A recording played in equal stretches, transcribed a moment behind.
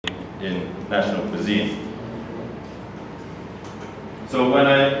in national cuisine. So when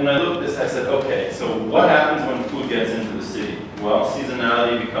I looked at this, I said, okay, so what happens when food gets into the city? Well,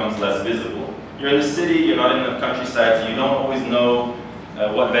 seasonality becomes less visible. You're in the city, you're not in the countryside, so you don't always know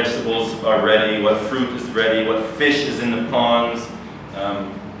what vegetables are ready, what fruit is ready, what fish is in the ponds.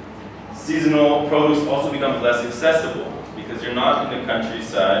 Seasonal produce also becomes less accessible because you're not in the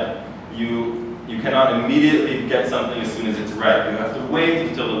countryside. You cannot immediately get something as soon as it's ripe. You have to wait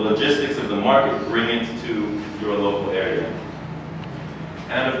until the logistics of the market bring it to your local area.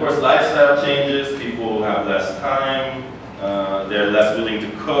 And of course, lifestyle changes. People have less time. They're less willing to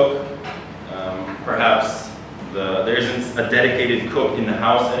cook. Perhaps there isn't a dedicated cook in the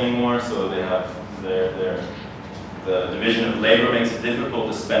house anymore, so they have the division of labor makes it difficult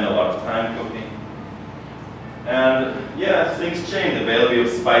to spend a lot of time cooking. And yeah, things change. The availability of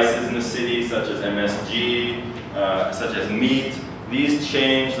spices in the city, such as MSG, such as meat, these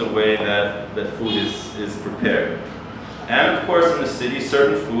change the way that food is prepared. And of course, in the city,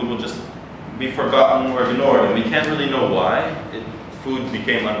 certain food will just be forgotten or ignored, and we can't really know why. Food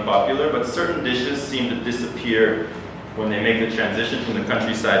became unpopular, but certain dishes seem to disappear when they make the transition from the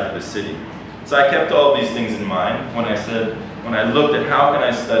countryside to the city. So I kept all these things in mind when I looked at how can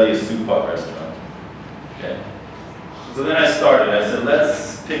I study a soup pot restaurant. Okay. So then I started. I said,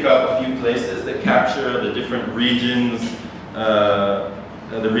 let's pick up a few places that capture the different regions,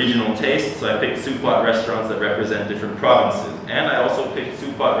 the regional tastes. So I picked soup pot restaurants that represent different provinces. And I also picked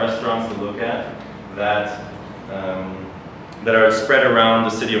soup pot restaurants to look at that are spread around the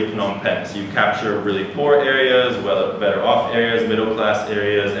city of Phnom Penh. So you capture really poor areas, well, better off areas, middle class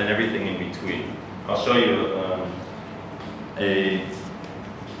areas, and everything in between. I'll show you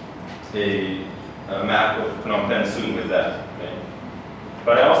a map of Phnom Penh soon with that. Okay?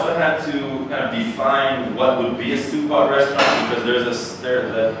 But I also had to kind of define what would be a soup pot restaurant, because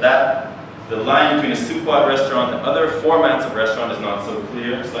the line between a soup pot restaurant and other formats of restaurant is not so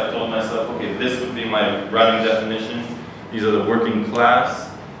clear. So I told myself, okay, this would be my running definition. These are the working class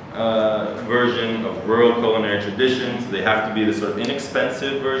version of rural culinary traditions. They have to be the sort of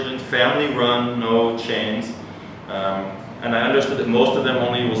inexpensive version, family run, no chains. And I understood that most of them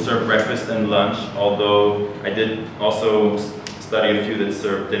only will serve breakfast and lunch, although I did also study a few that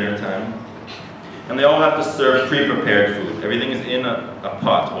serve dinner time. And they all have to serve pre-prepared food. Everything is in a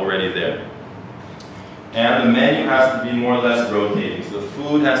pot already there. And the menu has to be more or less rotating. So the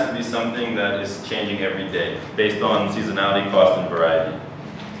food has to be something that is changing every day, based on seasonality, cost, and variety.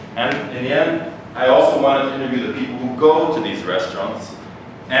 And in the end, I also wanted to interview the people who go to these restaurants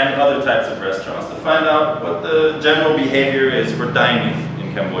and other types of restaurants to find out what the general behavior is for dining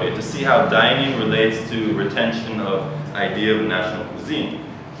in Cambodia, to see how dining relates to retention of idea of national cuisine.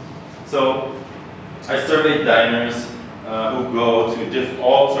 So I surveyed diners who go to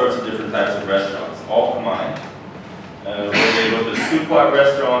all sorts of different types of restaurants, all Khmer. Where they go to a soup pot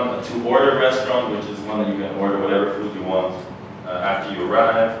restaurant, a to-order restaurant, which is one that you can order whatever food you want after you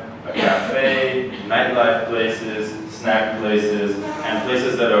arrive, a cafe, nightlife places, snack places, and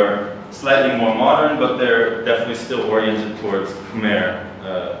places that are slightly more modern, but they're definitely still oriented towards Khmer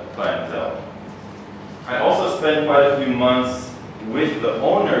clientele. I also spent quite a few months with the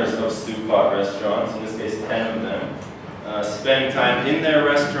owners of soup pot restaurants, in this case 10 of them, spending time in their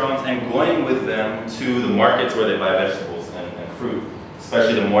restaurants and going with them to the markets where they buy vegetables and fruit,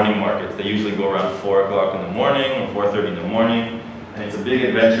 especially the morning markets. They usually go around 4 o'clock in the morning or 4:30 in the morning, and it's a big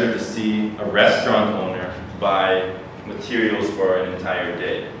adventure to see a restaurant owner buy materials for an entire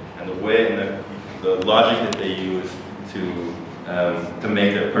day, and the way and the logic that they use to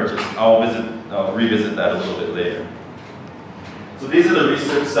make their purchase. I'll revisit that a little bit later. So these are the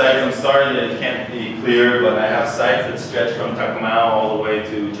research sites. I'm sorry that it can't be clear, but I have sites that stretch from Takmao all the way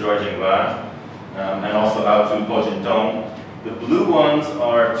to Georgienvad, and also out to Pojintong. The blue ones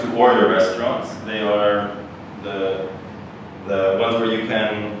are to-order restaurants. They are the ones where you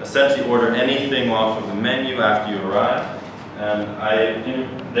can essentially order anything off of the menu after you arrive. And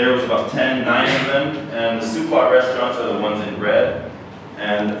there was about 9 of them, and the soup pot restaurants are the ones in red.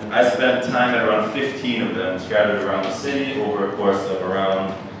 And I spent time at around 15 of them scattered around the city over a course of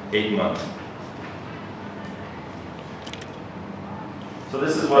around 8 months. So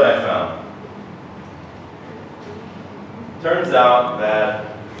this is what I found. Turns out that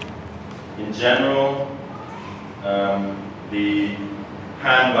in general, the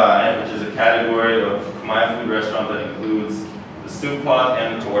Han-Bai, which is a category of Khmer food restaurant that includes the soup pot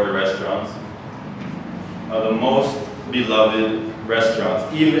and the to-order restaurants, are the most beloved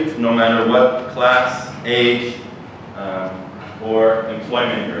restaurants, even no matter what class, age, or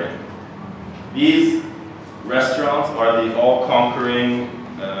employment you're in. These restaurants are the all-conquering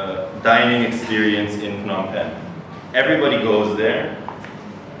dining experience in Phnom Penh. Everybody goes there,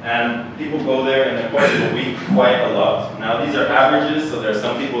 and people go there in the course of a week quite a lot. Now these are averages, so there are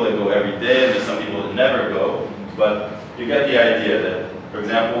some people that go every day, and there's some people that never go, but you get the idea that, for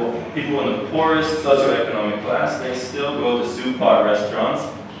example, people in the poorest socioeconomic class, they still go to soup pot restaurants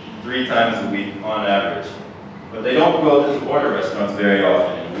 3 times a week on average. But they don't go to the border restaurants very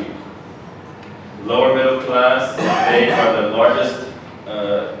often in a week. Lower middle class, they are the largest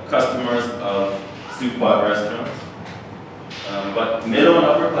customers of soup pot restaurants. But middle and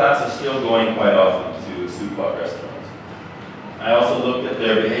upper class are still going quite often to soup pot restaurants. I also looked at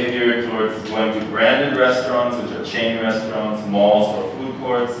their behavior towards going to branded restaurants, which are chain restaurants, malls or food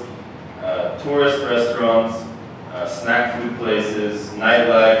courts, tourist restaurants, snack food places,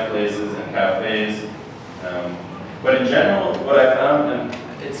 nightlife places and cafes. But in general, what I found, and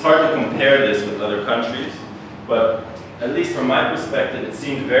it's hard to compare this with other countries, but at least from my perspective, it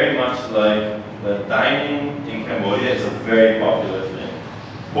seemed very much like the dining in Cambodia is a very popular thing.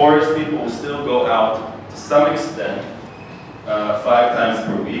 Poorest people will still go out to some extent 5 times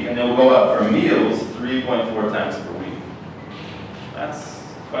per week, and they will go out for meals 3.4 times per week. That's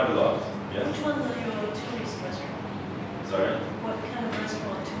quite a lot. Yeah. Which one are your tourist restaurant? Sorry? What kind of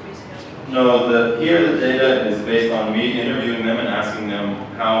restaurant, tourist restaurant? No, here the data is based on me interviewing them and asking them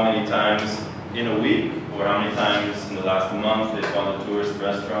how many times in a week or how many times in the last month they've gone to tourist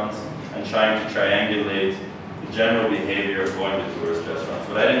restaurants and trying to triangulate the general behavior of going to tourist restaurants.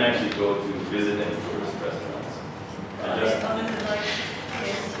 But I didn't actually go to visit any tourist restaurants. Other than like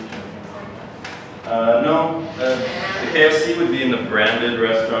KFC and things like that? No, the KFC would be in the branded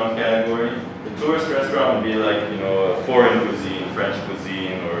restaurant category. The tourist restaurant would be like, you know, a foreign cuisine, French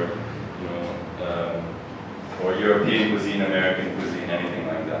cuisine, or, you know, or European cuisine, American cuisine, anything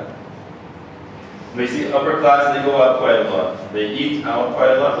like that. We see upper class, they go out quite a lot. They eat out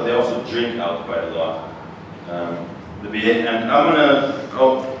quite a lot, but they also drink out quite a lot. And let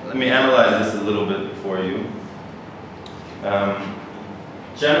me analyze this a little bit for you.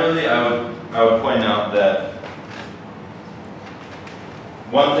 Generally, I would point out that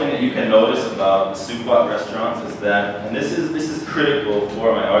one thing that you can notice about the soup pot restaurants is that, and this is critical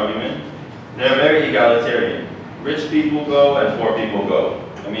for my argument, they're very egalitarian. Rich people go and poor people go.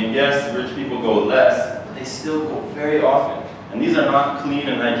 I mean, yes, rich people go less, but they still go very often. And these are not clean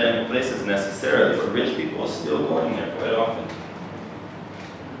and hygienic places necessarily, but rich people are still going there quite often.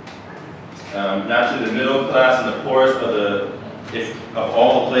 Naturally, the middle class and the poorest are of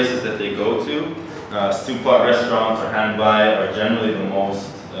all the places that they go to, soup pot restaurants or hand bai are generally the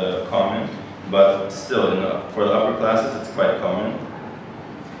most common, but still, for the upper classes, it's quite common.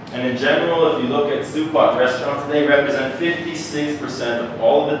 And in general, if you look at soup pot restaurants, they represent 56% of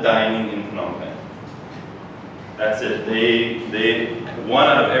all of the dining in Phnom Penh. That's it. One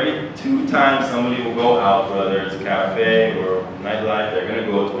out of every 2 times somebody will go out, whether it's a cafe or nightlife, they're going to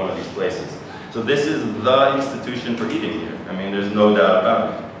go to one of these places. So this is the institution for eating here. I mean, there's no doubt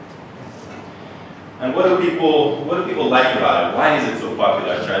about it. And what do people like about it? Why is it so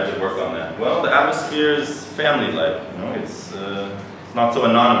popular? I tried to work on that. Well, the atmosphere is family-like. You know, it's not so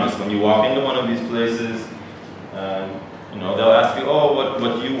anonymous. When you walk into one of these places, you know, they'll ask you, oh,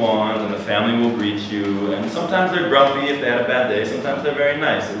 what do you want? And the family will greet you. And sometimes they're grumpy if they had a bad day. Sometimes they're very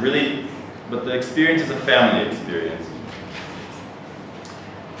nice. But the experience is a family experience.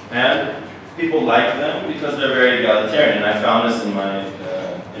 And people like them because they're very egalitarian. And I found this in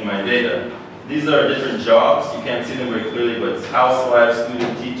my data. These are different jobs. You can't see them very clearly, but it's housewife,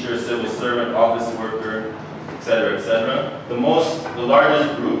 student, teacher, civil servant, office worker, etc., etc. The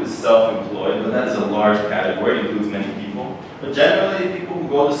largest group is self-employed, but that is a large category. It includes many people. But generally, people who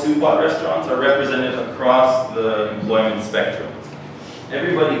go to soup pot restaurants are represented across the employment spectrum.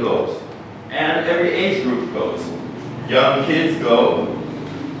 Everybody goes, and every age group goes. Young kids go,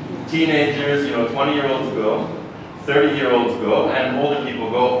 teenagers, 20-year-olds go, 30-year-olds go, and older people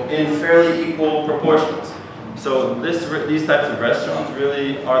go in fairly equal proportions. So these types of restaurants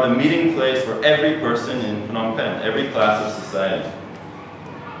really are the meeting place for every person in Phnom Penh, every class of society.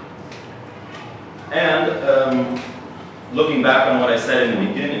 And looking back on what I said in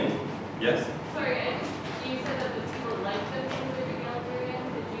the beginning, yes? Sorry, you said that the people like them because they're egalitarian.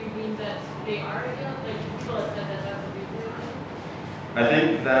 Did you mean that they are egalitarian? Like people have said that that's the reason? I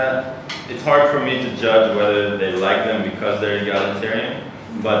think that it's hard for me to judge whether they like them because they're egalitarian,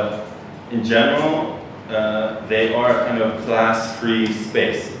 but in general, they are kind of class-free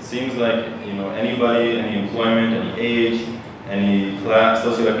space. It seems like anybody, any employment, any age, any class,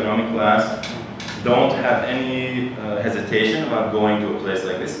 socioeconomic class, don't have any hesitation about going to a place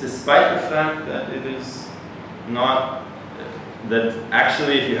like this, despite the fact that it is not that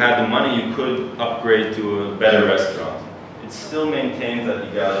actually if you had the money, you could upgrade to a better restaurant. It still maintains that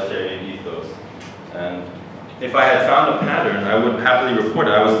egalitarian ethos. And if I had found a pattern, I would happily report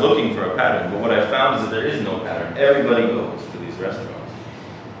it. I was looking for a pattern, but what I found is that there is no pattern. Everybody goes to these restaurants.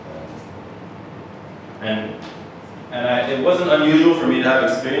 It wasn't unusual for me to have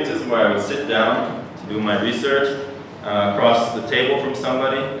experiences where I would sit down to do my research across the table from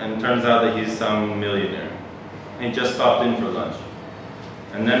somebody, and it turns out that he's some millionaire. And he just stopped in for lunch.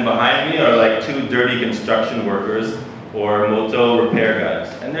 And then behind me are like two dirty construction workers or motel repair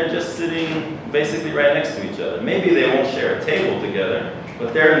guys. And they're just sitting basically right next to each other. Maybe they won't share a table together,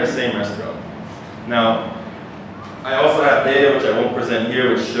 but they're in the same restaurant. Now, I also have data which I won't present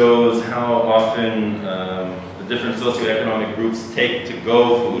here, which shows how often the different socioeconomic groups take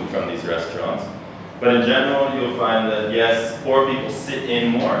to-go food from these restaurants. But in general, you'll find that yes, poor people sit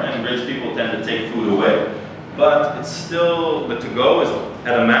in more and rich people tend to take food away. But it's still, the to-go is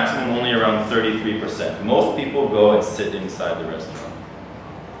at a maximum only around 33%. Most people go and sit inside the restaurant.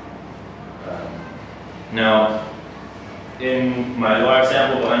 Now, in my large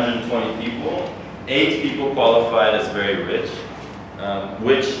sample of 120 people, 8 people qualified as very rich,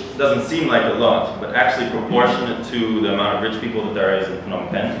 which doesn't seem like a lot, but actually proportionate to the amount of rich people that there is in Phnom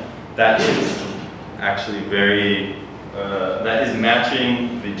Penh, that is actually that is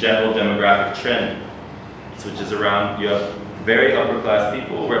matching the general demographic trend, which is around, you have very upper class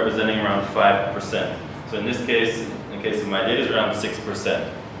people representing around 5%. So in this case, in the case of my data, is around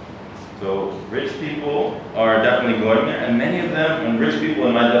 6%. So rich people are definitely going there, and many of them, and rich people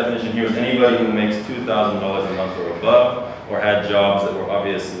in my definition here is anybody who makes $2,000 a month or above, or had jobs that were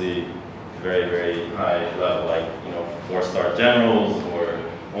obviously very, very high level, like 4-star generals or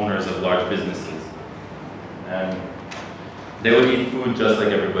owners of large businesses. And they would eat food just like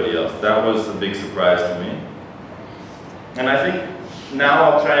everybody else. That was a big surprise to me. And I think now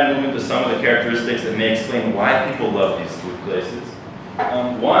I'll try and move into some of the characteristics that may explain why people love these food places.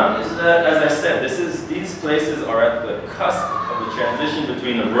 One is that, as I said, these places are at the cusp of the transition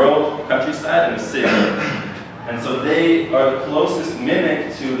between the rural countryside and the city. And so they are the closest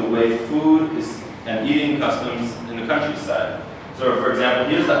mimic to the way food and eating customs in the countryside. So for example,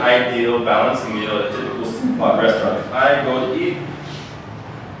 here's the ideal balanced meal at a typical soup pot restaurant. If I go to eat,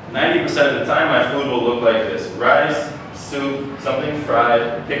 90% of the time my food will look like this: rice, soup, something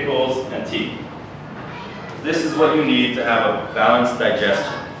fried, pickles, and tea. This is what you need to have a balanced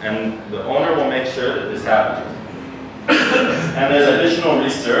digestion, and the owner will make sure that this happens. And there's additional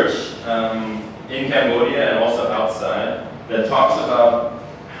research in Cambodia and also outside that talks about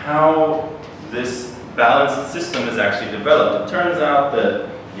how this balanced system is actually developed. It turns out that,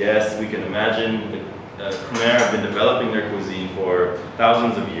 yes, we can imagine the Khmer have been developing their cuisine for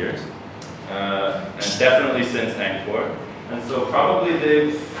thousands of years, and definitely since Angkor. And so probably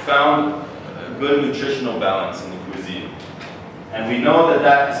they've found a good nutritional balance in the cuisine. And we know that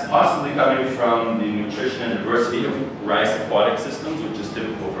that is possibly coming from the nutrition and diversity of rice aquatic systems, which is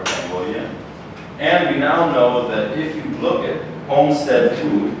typical for Cambodia. And we now know that if you look at homestead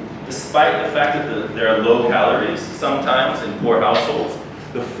food, despite the fact that there are low calories sometimes in poor households,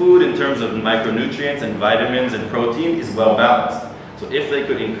 the food in terms of micronutrients and vitamins and protein is well balanced. So if they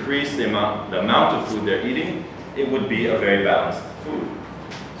could increase the amount of food they're eating, it would be a very balanced food.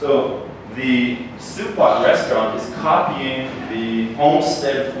 So the soup pot restaurant is copying the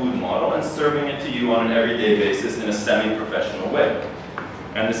homestead food model and serving it to you on an everyday basis in a semi-professional way.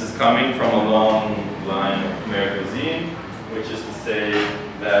 And this is coming from a long line of Khmer cuisine, which is to say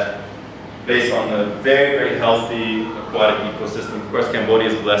that based on the very, very healthy aquatic ecosystem. Of course, Cambodia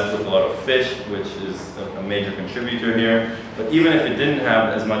is blessed with a lot of fish, which is a major contributor here. But even if it didn't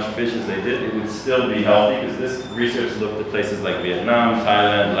have as much fish as they did, it would still be healthy, because this research looked at places like Vietnam,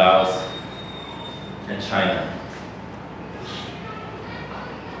 Thailand, Laos, and China.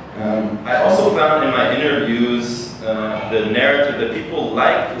 I also found in my interviews the narrative that people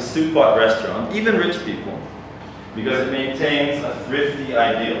like the soup pot restaurant, even rich people, because it maintains a thrifty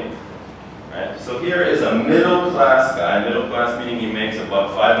ideal. Right? So here is a middle-class guy, middle class meaning he makes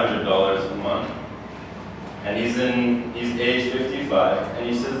about $500 a month, and he's age 55, and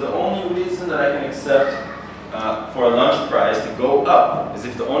he says the only reason that I can accept for a lunch price to go up is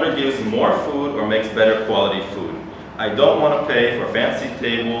if the owner gives more food or makes better quality food. I don't want to pay for fancy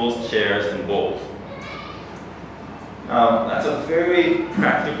tables, chairs, and bowls. Now, that's a very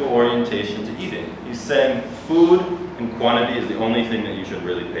practical orientation to eating. He's saying food and quantity is the only thing that you should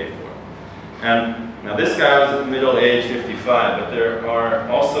really pay for. And now this guy was middle age, 55, but there are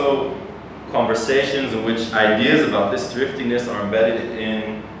also conversations in which ideas about this thriftiness are embedded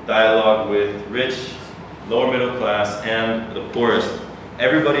in dialogue with rich lower middle class, and the poorest.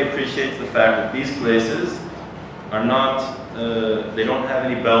 Everybody appreciates the fact that these places are not, they don't have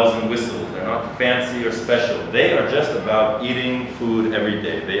any bells and whistles. They're not fancy or special. They are just about eating food every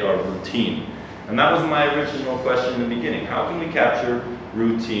day. They are routine. And that was my original question in the beginning. How can we capture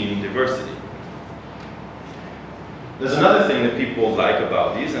routine diversity? There's another thing that people like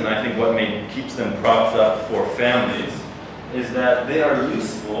about these, and I think what keeps them propped up for families, is that they are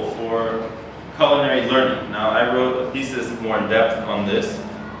useful for culinary learning. Now, I wrote a thesis more in depth on this,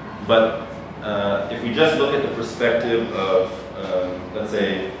 but if we just look at the perspective of, let's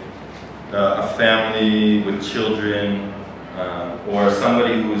say, a family with children, or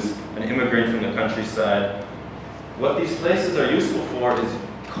somebody who's an immigrant from the countryside, what these places are useful for is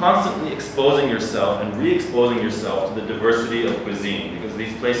constantly exposing yourself and re-exposing yourself to the diversity of cuisine, because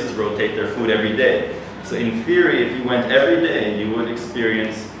these places rotate their food every day. So in theory, if you went every day, you would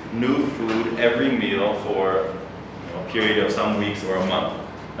experience new food every meal for a period of some weeks or a month.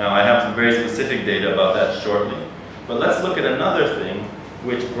 Now, I have some very specific data about that shortly. But let's look at another thing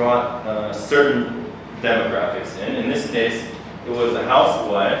which brought certain demographics in. In this case, it was a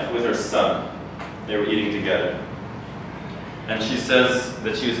housewife with her son. They were eating together. And she says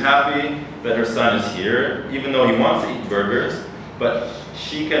that she was happy that her son is here, even though he wants to eat burgers, but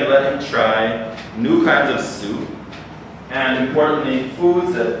she can let him try new kinds of soup, and importantly,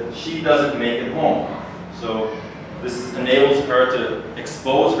 foods that she doesn't make at home. So this enables her to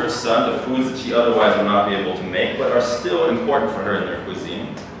expose her son to foods that she otherwise would not be able to make, but are still important for her in their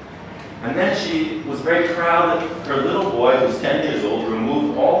cuisine. And then she was very proud that her little boy, who's 10 years old,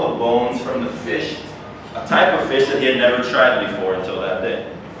 removed all the bones from the fish, a type of fish that he had never tried before until that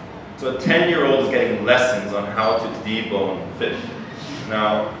day. So a 10-year-old is getting lessons on how to debone fish.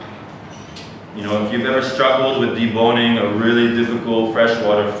 Now, you know, if you've ever struggled with deboning a really difficult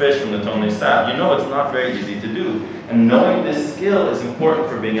freshwater fish from the Tonle Sap, you know it's not very easy to do. And knowing this skill is important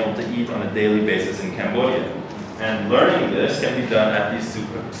for being able to eat on a daily basis in Cambodia. And learning this can be done at these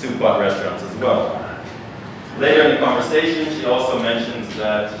soup pot restaurants as well. Later in the conversation, she also mentions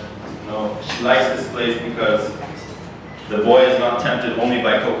that she likes this place because the boy is not tempted only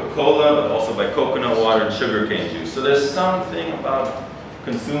by Coca-Cola, but also by coconut water and sugarcane juice. So there's something about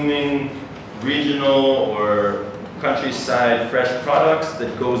consuming regional or countryside fresh products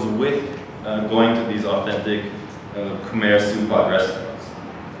that goes with going to these authentic Khmer soup pot restaurants.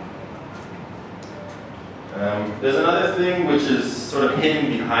 There's another thing which is sort of hidden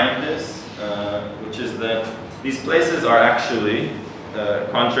behind this, which is that these places are actually,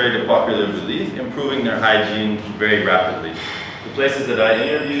 contrary to popular belief, improving their hygiene very rapidly. The places that I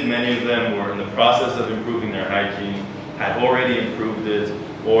interviewed, many of them were in the process of improving their hygiene, had already improved it,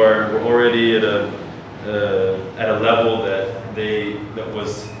 or were already at a level that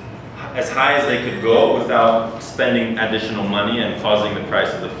was as high as they could go without spending additional money and causing the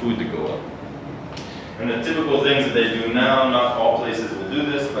price of the food to go up. And the typical things that they do now, not all places will do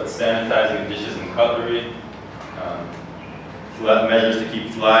this, but sanitizing dishes and cutlery, measures to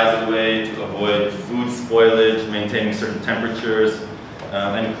keep flies away, to avoid food spoilage, maintaining certain temperatures,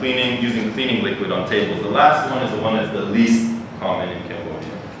 and using cleaning liquid on tables. The last one is the one that's the least common in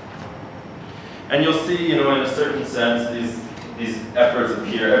Cambodia. And you'll see, in a certain sense, these efforts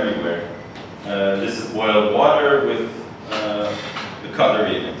appear everywhere. This is boiled water with the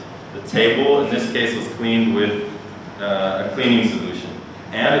cutlery in it. The table, in this case, was cleaned with a cleaning solution.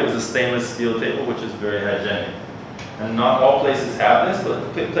 And it was a stainless steel table, which is very hygienic. And not all places have this,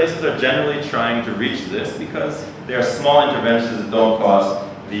 but places are generally trying to reach this because they are small interventions that don't cause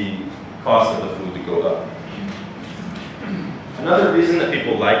the cost of the food to go up. Another reason that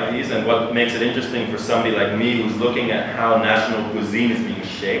people like these, and what makes it interesting for somebody like me who's looking at how national cuisine is being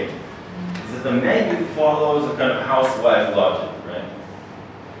shaped, is that the menu follows a kind of housewife logic, right?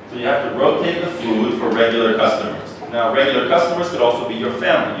 So you have to rotate the food for regular customers. Now, regular customers could also be your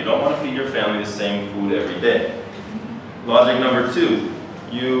family. You don't want to feed your family the same food every day. Logic number two,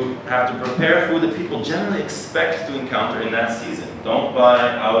 you have to prepare food that people generally expect to encounter in that season. Don't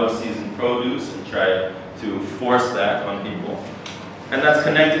buy out-of-season produce and try to force that on people. And that's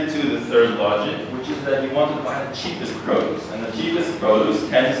connected to the third logic, which is that you want to buy the cheapest produce. And the cheapest produce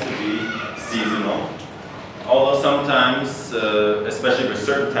tends to be seasonal. Although sometimes, especially for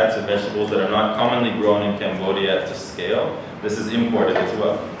certain types of vegetables that are not commonly grown in Cambodia to scale, this is imported as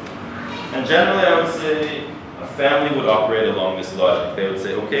well. And generally, I would say a family would operate along this logic. They would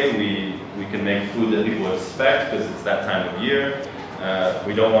say, okay, we can make food that people expect because it's that time of year.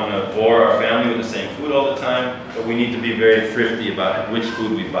 We don't want to bore our family with the same food all the time, but we need to be very thrifty about which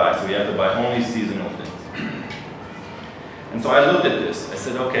food we buy. So we have to buy only seasonal things. And so I looked at this. I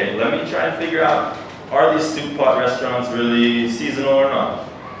said, okay, let me try and figure out are these soup pot restaurants really seasonal or not?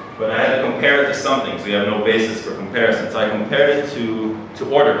 But I had to compare it to something, so we have no basis for comparison. So I compared it to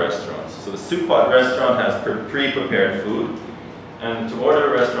order restaurants. So the soup pot restaurant has pre-prepared food, and to order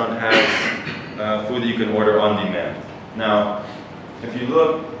restaurant has food that you can order on demand. Now, if you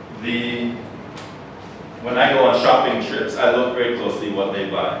look, when I go on shopping trips, I look very closely what they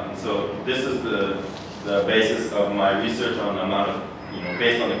buy. And so this is the basis of my research on the amount of,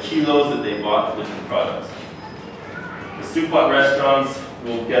 based on the kilos that they bought for different products. The soup pot restaurants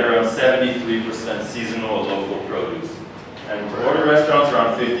will get around 73% seasonal or local produce. And for order restaurants,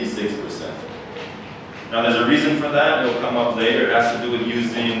 around 56%. Now there's a reason for that, it'll come up later. It has to do with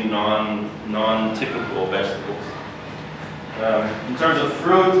using non-typical vegetables. In terms of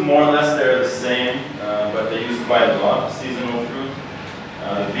fruit, more or less they're the same, but they use quite a lot of seasonal fruit.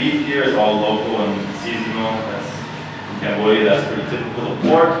 The beef here is all local and seasonal. In Cambodia, that's pretty typical. The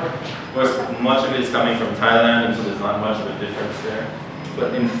pork, of course, much of it is coming from Thailand, and so there's not much of a difference there.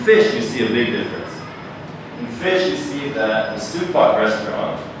 But in fish, you see a big difference. In fish, you see that the soup pot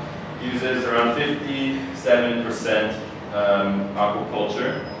restaurant uses around 57%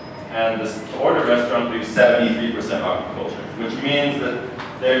 aquaculture, and the order restaurant uses 73% aquaculture, which means that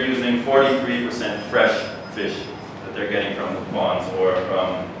they're using 43% fresh fish that they're getting from the ponds or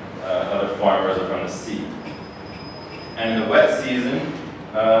from other farmers or from the sea. And in the wet season,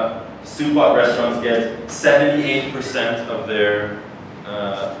 soup pot restaurants get 78% of their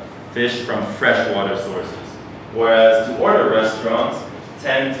fish from freshwater sources, whereas to order restaurants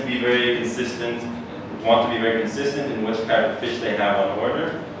tend to be very consistent, want to be very consistent in which kind of fish they have on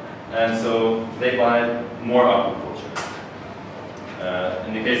order, and so they buy more aquaculture.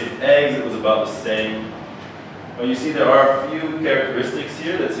 In the case of eggs, it was about the same. But you see there are a few characteristics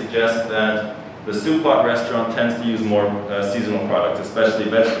here that suggest that the soup pot restaurant tends to use more seasonal products, especially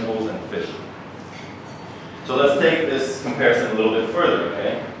vegetables and fish. So let's take this comparison a little bit further,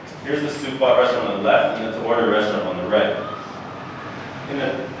 okay? Here's the soup pot restaurant on the left and the order restaurant on the right. In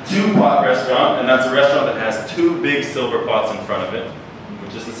a two-pot restaurant, and that's a restaurant that has two big silver pots in front of it,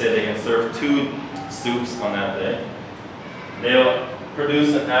 which is to say they can serve 2 soups on that day. They'll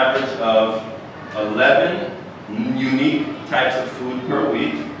produce an average of 11 unique types of food per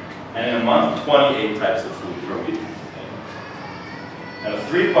week, and in a month, 28 types of food per week. And a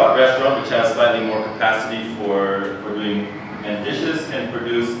 3-pot restaurant, which has slightly more capacity for doing many dishes, can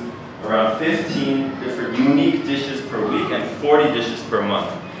produce around 15 different unique dishes per week and 40 dishes per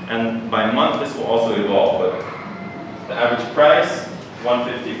month. And by month, this will also evolve, but the average price,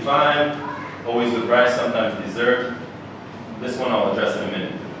 $155, always with rice, sometimes dessert. This one I'll address in a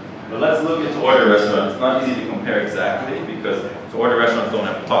minute. But let's look at to-order restaurants. It's not easy to compare exactly because to-order restaurants don't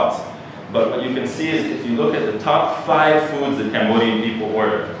have pots. But what you can see is if you look at the top 5 foods that Cambodian people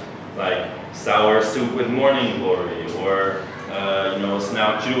order, like sour soup with morning glory, or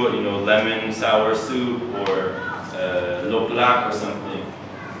snao chua, lemon sour soup, or lok lak or something.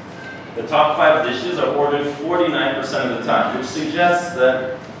 The top 5 dishes are ordered 49% of the time, which suggests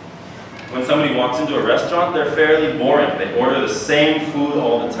that when somebody walks into a restaurant, they're fairly boring. They order the same food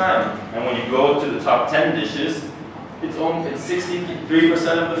all the time. And when you go to the top 10 dishes, it's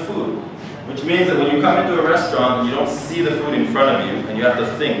 63% of the food. Which means that when you come into a restaurant and you don't see the food in front of you, and you have to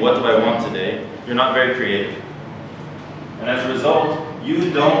think, what do I want today? You're not very creative. And as a result,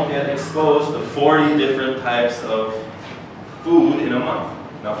 you don't get exposed to 40 different types of food in a month.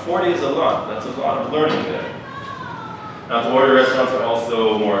 Now 40 is a lot. That's a lot of learning there. Now, to-order restaurants are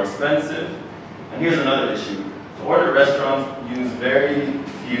also more expensive. And here's another issue. To-order restaurants use very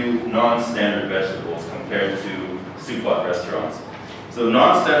few non-standard vegetables compared to soup pot restaurants. So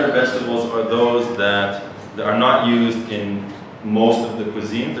non-standard vegetables are those that are not used in most of the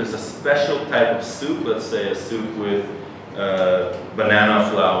cuisines. There's a special type of soup, let's say a soup with banana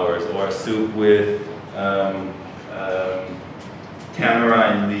flowers, or a soup with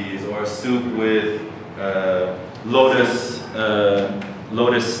tamarind leaves, or a soup with lotus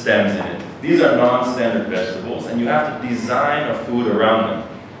stems in it. These are non-standard vegetables, and you have to design a food around them.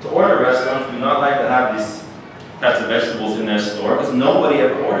 To-order restaurants do not like to have these types of vegetables in their store because nobody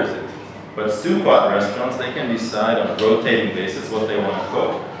ever orders it. But soup pot restaurants, they can decide on a rotating basis what they want to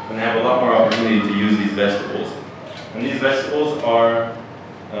cook, and they have a lot more opportunity to use these vegetables. And these vegetables are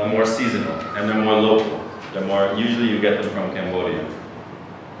more seasonal, and they're more local. Usually you get them from Cambodia.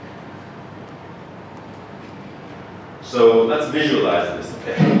 So let's visualize this,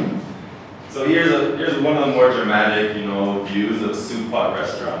 okay? So here's one of the more dramatic, views of a soup pot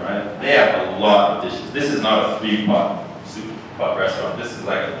restaurant, right? They have a lot of dishes. This is not a 3-pot soup pot restaurant. This is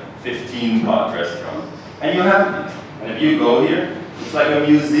like a 15-pot restaurant. And you have these. And if you go here, It's like a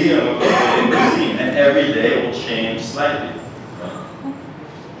museum of Cambodian cuisine, and every day it will change slightly.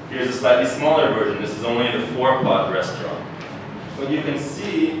 Here's a slightly smaller version. This is only the 4-pot restaurant. But you can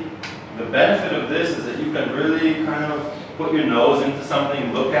see the benefit of this is that you can really kind of put your nose into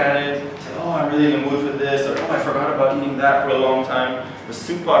something, look at it, say, oh, I'm really in the mood for this, or oh, I forgot about eating that for a long time. The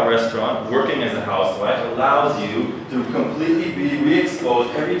soup pot restaurant, working as a housewife, allows you to completely be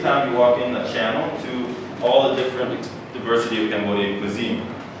re-exposed every time you walk in a channel to all the different diversity of Cambodian cuisine.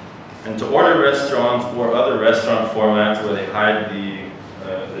 And to order restaurants or other restaurant formats where they hide the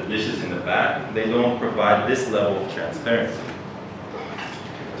dishes in the back, they don't provide this level of transparency.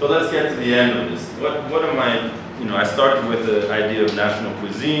 So let's get to the end of this. What am I, I started with the idea of national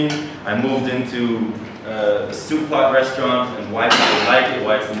cuisine. I moved into the soup pot restaurant and why people like it,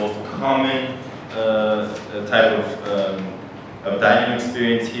 why it's the most common type of dining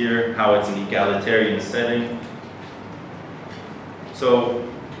experience here, how it's an egalitarian setting. So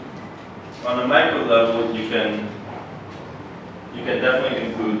on a micro level, you can definitely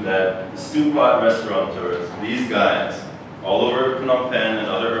conclude that soup pot restaurateurs, these guys, all over Phnom Penh and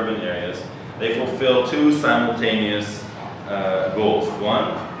other urban areas, they fulfill two simultaneous goals.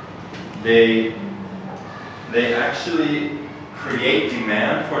 One, they actually create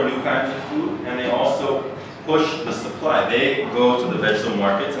demand for new kinds of food, and they also push the supply. They go to the vegetable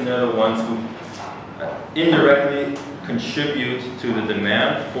markets, and they're the ones who indirectly contribute to the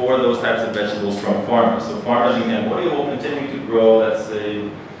demand for those types of vegetables from farmers. So farmers in Cambodia will continue to grow, let's say,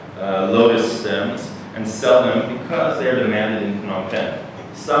 lotus stems and sell them because they are demanded in Phnom Penh.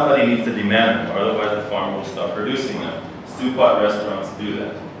 Somebody needs to demand them, or otherwise the farmer will stop producing them. Soup pot restaurants do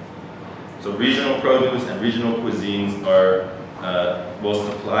that. So regional produce and regional cuisines are both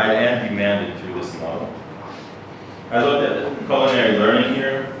supplied and demanded through this model. I looked at the culinary learning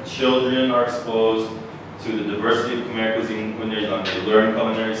here. Children are exposed to the diversity of Khmer cuisine when they're young. They learn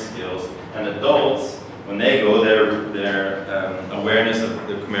culinary skills. And adults, when they go, their awareness of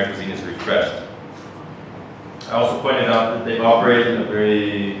the Khmer cuisine is refreshed. I also pointed out that they operate in a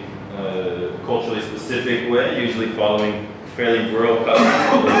very culturally specific way, usually following fairly rural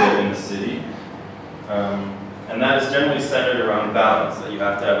customs in the city. And that is generally centered around balance, that you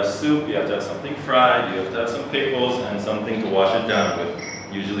have to have a soup, you have to have something fried, you have to have some pickles, and something to wash it down with,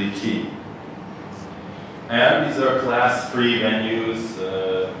 usually tea. And these are class-free menus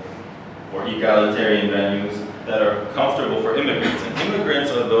or egalitarian menus that are comfortable for immigrants. And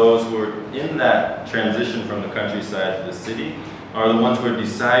immigrants are those who are in that transition from the countryside to the city, are the ones who are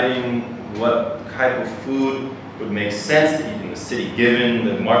deciding what type of food would make sense to eat in the city, given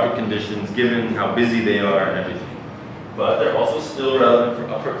the market conditions, given how busy they are and everything. But they're also still relevant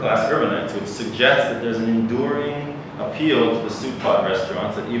for upper-class urbanites, which suggests that there's an enduring appeal to the soup pot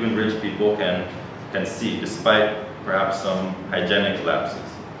restaurants that even rich people can see, despite perhaps some hygienic lapses.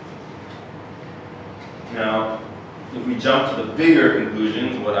 Now, if we jump to the bigger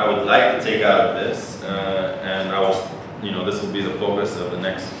conclusions, what I would like to take out of this, and I will, this will be the focus of the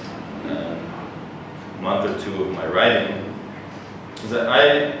next month or two of my writing, is that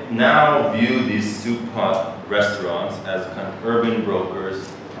I now view these soup pot restaurants as kind of urban brokers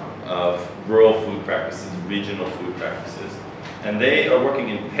of rural food practices, regional food practices. And they are working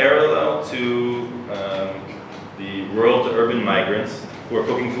in parallel to the rural to urban migrants who are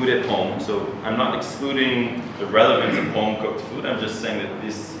cooking food at home. So I'm not excluding the relevance of home-cooked food. I'm just saying that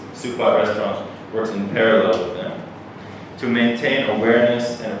this soup pot restaurant works in parallel with them to maintain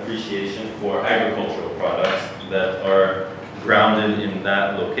awareness and appreciation for agricultural products that are grounded in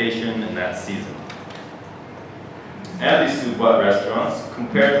that location and that season. And these soup pot restaurants,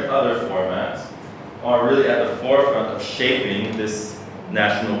 compared to other formats, are really at the forefront of shaping this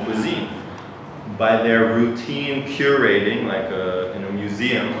national cuisine by their routine curating, like in a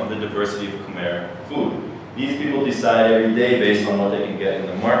museum, of the diversity of Khmer food. These people decide every day based on what they can get in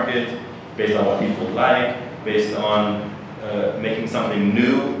the market, based on what people like, based on making something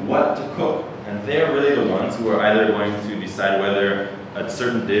new, what to cook. And they're really the ones who are either going to decide whether a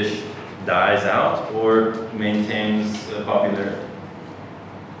certain dish dies out or maintains popularity.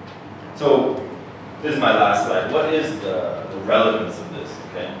 So, this is my last slide. What is the relevance of this?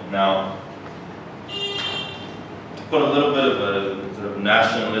 Okay. Now, to put a little bit of a sort of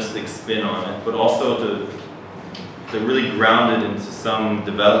nationalistic spin on it, but also to really ground it into some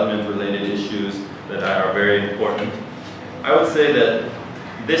development-related issues that are very important, I would say that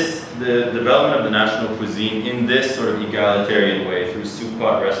the development of the national cuisine in this sort of egalitarian way through soup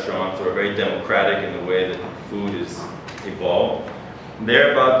pot restaurants, or very democratic in the way that food is evolved,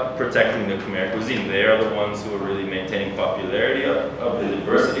 they're about protecting the Khmer cuisine. They are the ones who are really maintaining popularity of the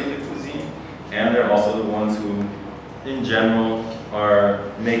diversity of the cuisine, and they're also the ones who, in general,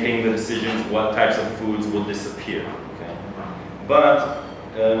 are making the decisions what types of foods will disappear. Okay? But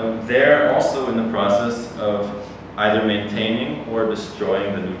they're also in the process of either maintaining or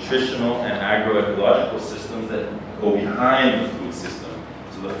destroying the nutritional and agroecological systems that go behind the food system.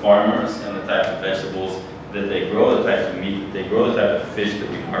 So the farmers and the types of vegetables that they grow, the types of meat that they grow, the type of fish that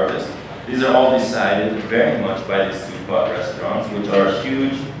we harvest. These are all decided very much by these soup pot restaurants, which are a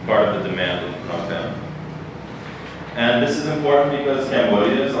huge part of the demand in Phnom Penh. And this is important because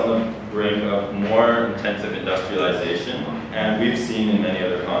Cambodia is on the brink of more intensive industrialization, and we've seen in many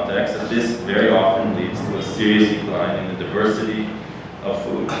other contexts that this very often leads to a serious decline in the diversity of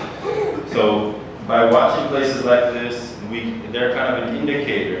food. So by watching places like this, they're kind of an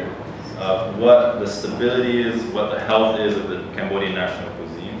indicator of what the stability is, what the health is of the Cambodian national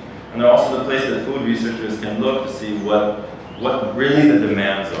cuisine. And they're also the place that food researchers can look to see what really the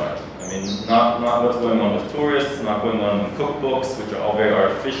demands are. I mean, not what's going on with tourists, not going on in cookbooks, which are all very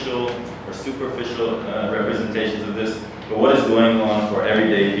artificial or superficial representations of this, but what is going on for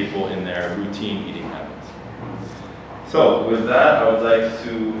everyday people in their routine eating habits. So with that, I would like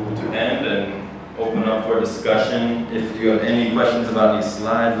to end and open up for discussion. If you have any questions about these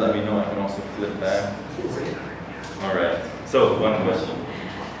slides, let me know. I can also flip back. All right. So one question.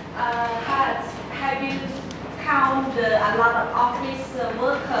 Have you counted a lot of office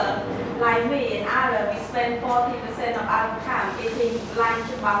workers like me and others? We spend 40% of our time eating lunch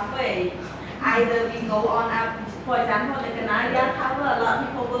buffet. Either we go on up, for example, the Canadian Tower, a lot of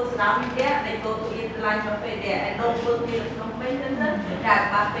people work around there, they go to eat lunch buffet there and don't work near the Phnom Penh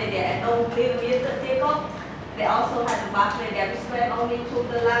that buffet there and don't live near the table. They also have the buffet there. We spend only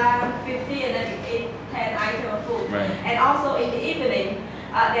 $2.50 and then we eat 10 items of food. Right. And also in the evening,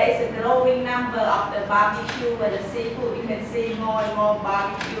 there is a growing number of the barbecue and the seafood. You can see more and more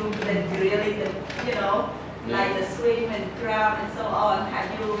barbecue than really the, like the shrimp and crab and so on.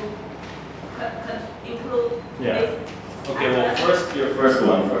 Have you include this? Okay, well first, your first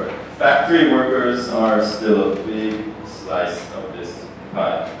one first. Factory workers are still a big slice of this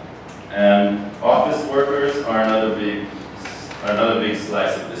pie. And office workers are another big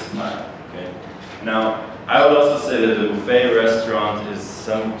slice of this pie. Okay? Now, I would also say that the buffet restaurant is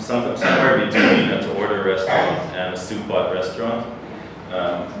somewhere between a to-order restaurant and a soup pot restaurant.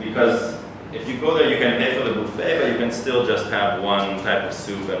 Because if you go there, you can pay for the buffet, but you can still just have one type of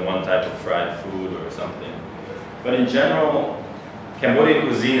soup and one type of fried food or something. But in general, Cambodian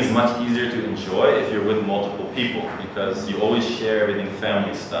cuisine is much easier to enjoy if you're with multiple people, because you always share everything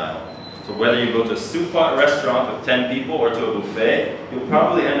family style. So whether you go to a soup pot restaurant with 10 people or to a buffet, you'll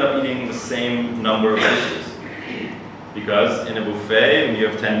probably end up eating the same number of dishes. Because in a buffet, when you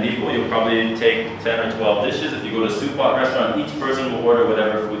have 10 people, you'll probably take 10 or 12 dishes. If you go to a soup pot restaurant, each person will order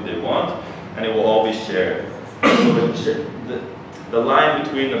whatever food they want, and it will all be shared. So the line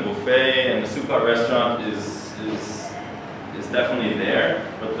between the buffet and the soup pot restaurant is definitely there,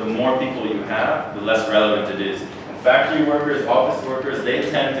 but the more people you have, the less relevant it is. And factory workers, office workers, they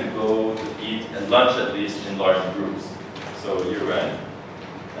tend to go to eat at lunch at least in large groups. So you're right.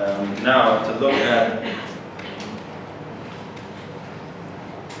 Now to look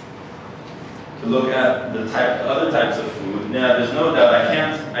at the other types of food. Now, there's no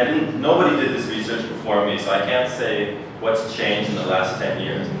doubt, nobody did this research before me, so I can't say what's changed in the last 10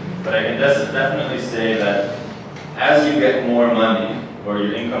 years. But I can definitely say that as you get more money, or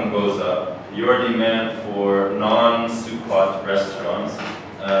your income goes up, your demand for non-soup pot restaurants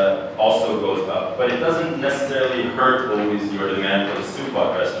also goes up. But it doesn't necessarily hurt always your demand for the soup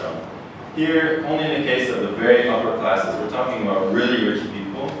pot restaurant. Here, only in the case of the very upper classes, we're talking about really rich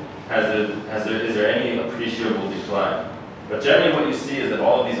people, is there any appreciable decline. But generally what you see is that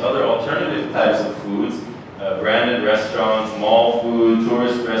all of these other alternative types of foods, branded restaurants, mall food,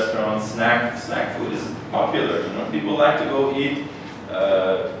 tourist restaurants, snack food is popular. People like to go eat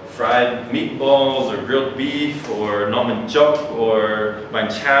fried meatballs or grilled beef or nomen chok or bánh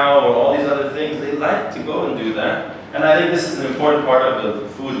chow or all these other things. They like to go and do that. And I think this is an important part of the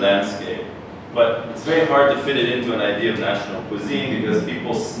food landscape. But it's very hard to fit it into an idea of national cuisine because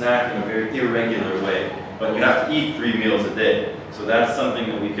people snack in a very irregular way. But you have to eat 3 meals a day. So that's something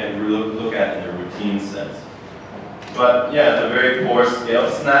that we can look at in a routine sense. But yeah, at a very poor scale,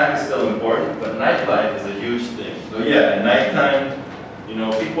 snack is still important, but nightlife is a huge thing. So yeah, at nighttime,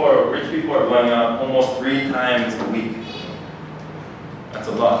 rich people are going out almost 3 times a week. That's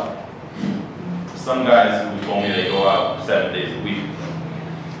a lot. Some guys who told me they go out 7 days a week.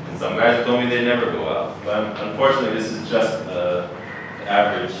 And some guys told me they never go out. But unfortunately, this is just the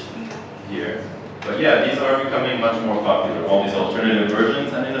average here. But yeah, these are becoming much more popular, all these alternative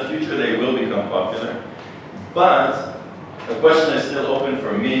versions, and in the future they will become popular. But the question is still open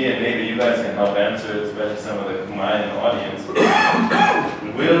for me, and maybe you guys can help answer it, especially some of the Khmer in the audience.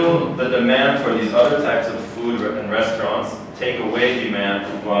 Will the demand for these other types of food in restaurants take away demand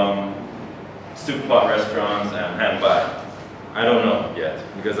from soup pot restaurants and hand bai? I don't know yet,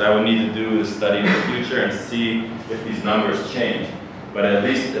 because I would need to do the study in the future and see if these numbers change. But at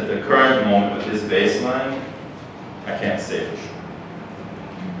least at the current moment with this baseline, I can't say for sure.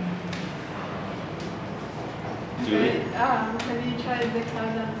 Julie? Have you tried the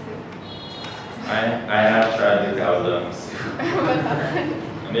cow dung soup? I have tried the cow dung soup. What happened?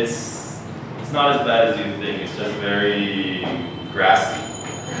 And it's not as bad as you think. It's just very grassy.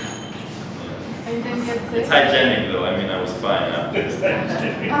 And you didn't get sick? It's hygienic though. I mean, I was fine after.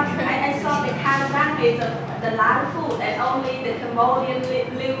 I saw the cow dung is the land food, and only the Cambodian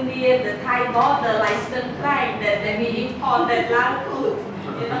live near the Thai border, like Stem Plain, that we import that land food,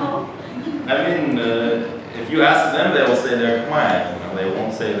 you know. I mean, if you ask them, they will say they're Khmer. You know, they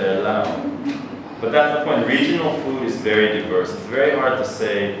won't say they're Lao. But that's the point. Regional food is very diverse. It's very hard to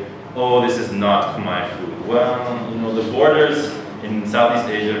say, oh, this is not Khmer food. Well, you know, the borders in Southeast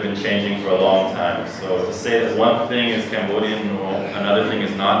Asia have been changing for a long time. So to say that one thing is Cambodian or another thing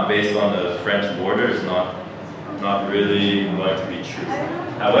is not based on the French border is not really going to be true.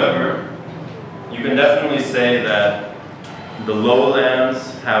 However, you can definitely say that the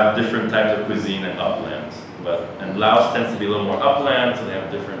lowlands have different types of cuisine than uplands. And Laos tends to be a little more upland, so they have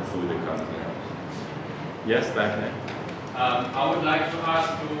different food that comes there. Yes, back there. I would like to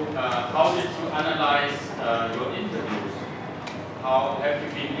ask you, how did you analyze your interviews? How have you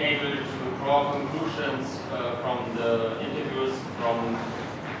been able to draw conclusions from the interviews from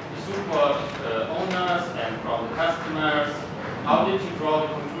the support owners and from the customers? How did you draw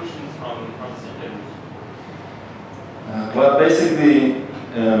the conclusions from these interviews? Well, basically,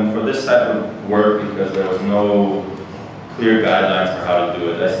 for this type of work, because there was no clear guidelines for how to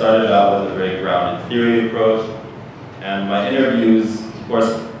do it, I started out with a very grounded theory approach, and my interviews, of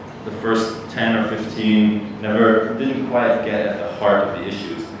course, the first 10 or 15 didn't quite get at the heart of the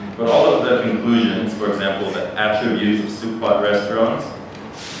issues. But all of the conclusions, for example, the attributes of soup pot restaurants,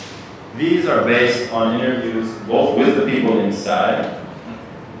 these are based on interviews both with the people inside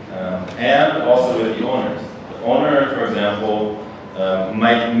and also with the owners. The owner, for example,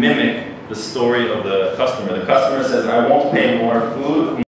 might mimic the story of the customer. The customer says, I won't pay more food.